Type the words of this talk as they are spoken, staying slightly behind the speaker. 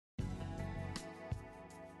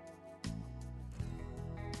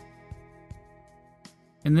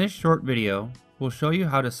In this short video, we'll show you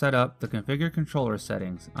how to set up the configure controller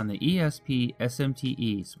settings on the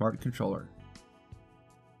ESP-SMTe smart controller.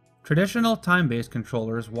 Traditional time-based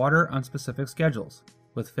controllers water on specific schedules,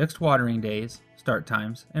 with fixed watering days, start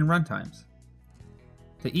times, and run times.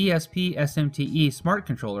 The ESP-SMTe smart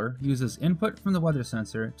controller uses input from the weather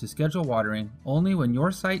sensor to schedule watering only when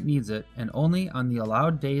your site needs it and only on the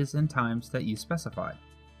allowed days and times that you specify.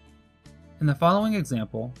 In the following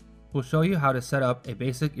example, we'll show you how to set up a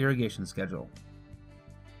basic irrigation schedule.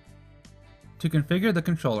 To configure the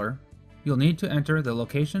controller, you'll need to enter the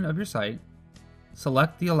location of your site,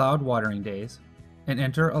 select the allowed watering days, and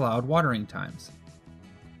enter allowed watering times.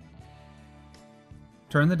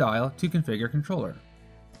 Turn the dial to configure controller.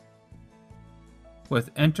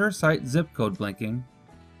 With Enter Site Zip Code blinking,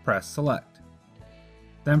 press Select.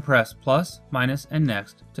 Then press plus, minus, and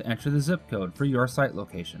next to enter the zip code for your site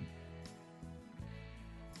location.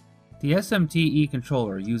 The SMTe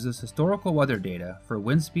controller uses historical weather data for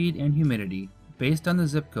wind speed and humidity based on the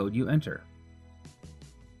zip code you enter.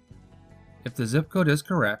 If the zip code is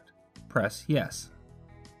correct, press Yes.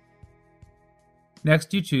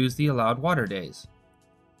 Next, you choose the allowed water days.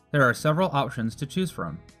 There are several options to choose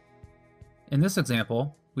from. In this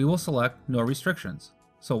example, we will select No Restrictions,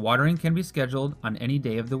 so watering can be scheduled on any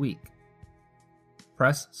day of the week.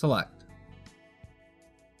 Press Select.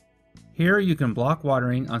 Here you can block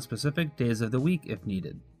watering on specific days of the week if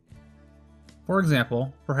needed. For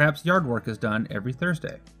example, perhaps yard work is done every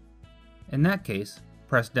Thursday. In that case,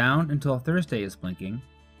 press down until Thursday is blinking,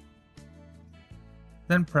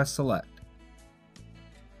 then press Select.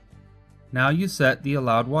 Now you set the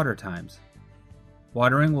allowed water times.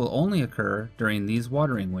 Watering will only occur during these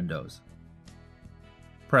watering windows.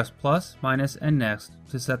 Press plus, minus, and next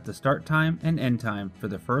to set the start time and end time for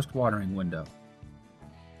the first watering window.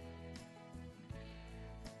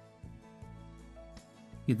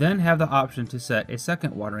 You then have the option to set a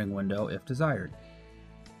second watering window if desired.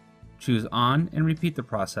 Choose On and repeat the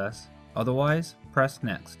process, otherwise press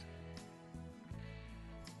Next.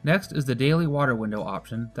 Next is the daily water window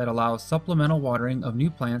option that allows supplemental watering of new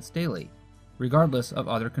plants daily, regardless of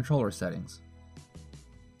other controller settings.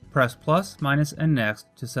 Press plus, minus, and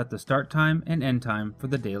next to set the start time and end time for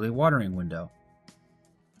the daily watering window.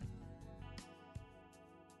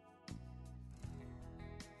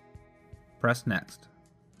 Press Next.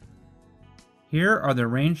 Here are the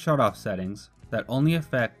rain shutoff settings that only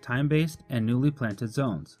affect time-based and newly planted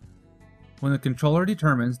zones. When the controller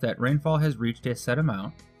determines that rainfall has reached a set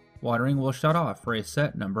amount, watering will shut off for a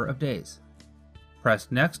set number of days. Press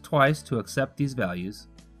Next twice to accept these values,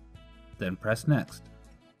 then press Next.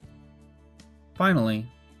 Finally,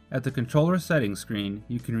 at the controller settings screen,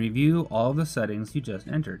 you can review all of the settings you just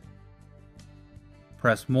entered.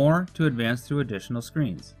 Press More to advance through additional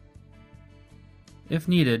screens. If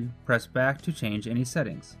needed, press back to change any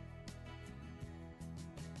settings.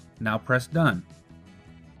 Now press Done,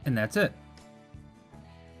 and that's it.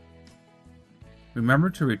 Remember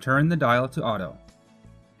to return the dial to auto.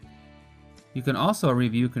 You can also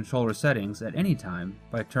review controller settings at any time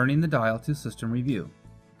by turning the dial to System Review.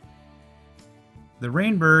 The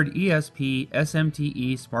Rain Bird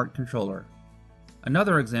ESP-SMTe Smart Controller,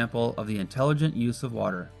 another example of the intelligent use of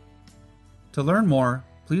water. To learn more,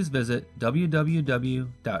 please visit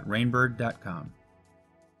www.rainbird.com.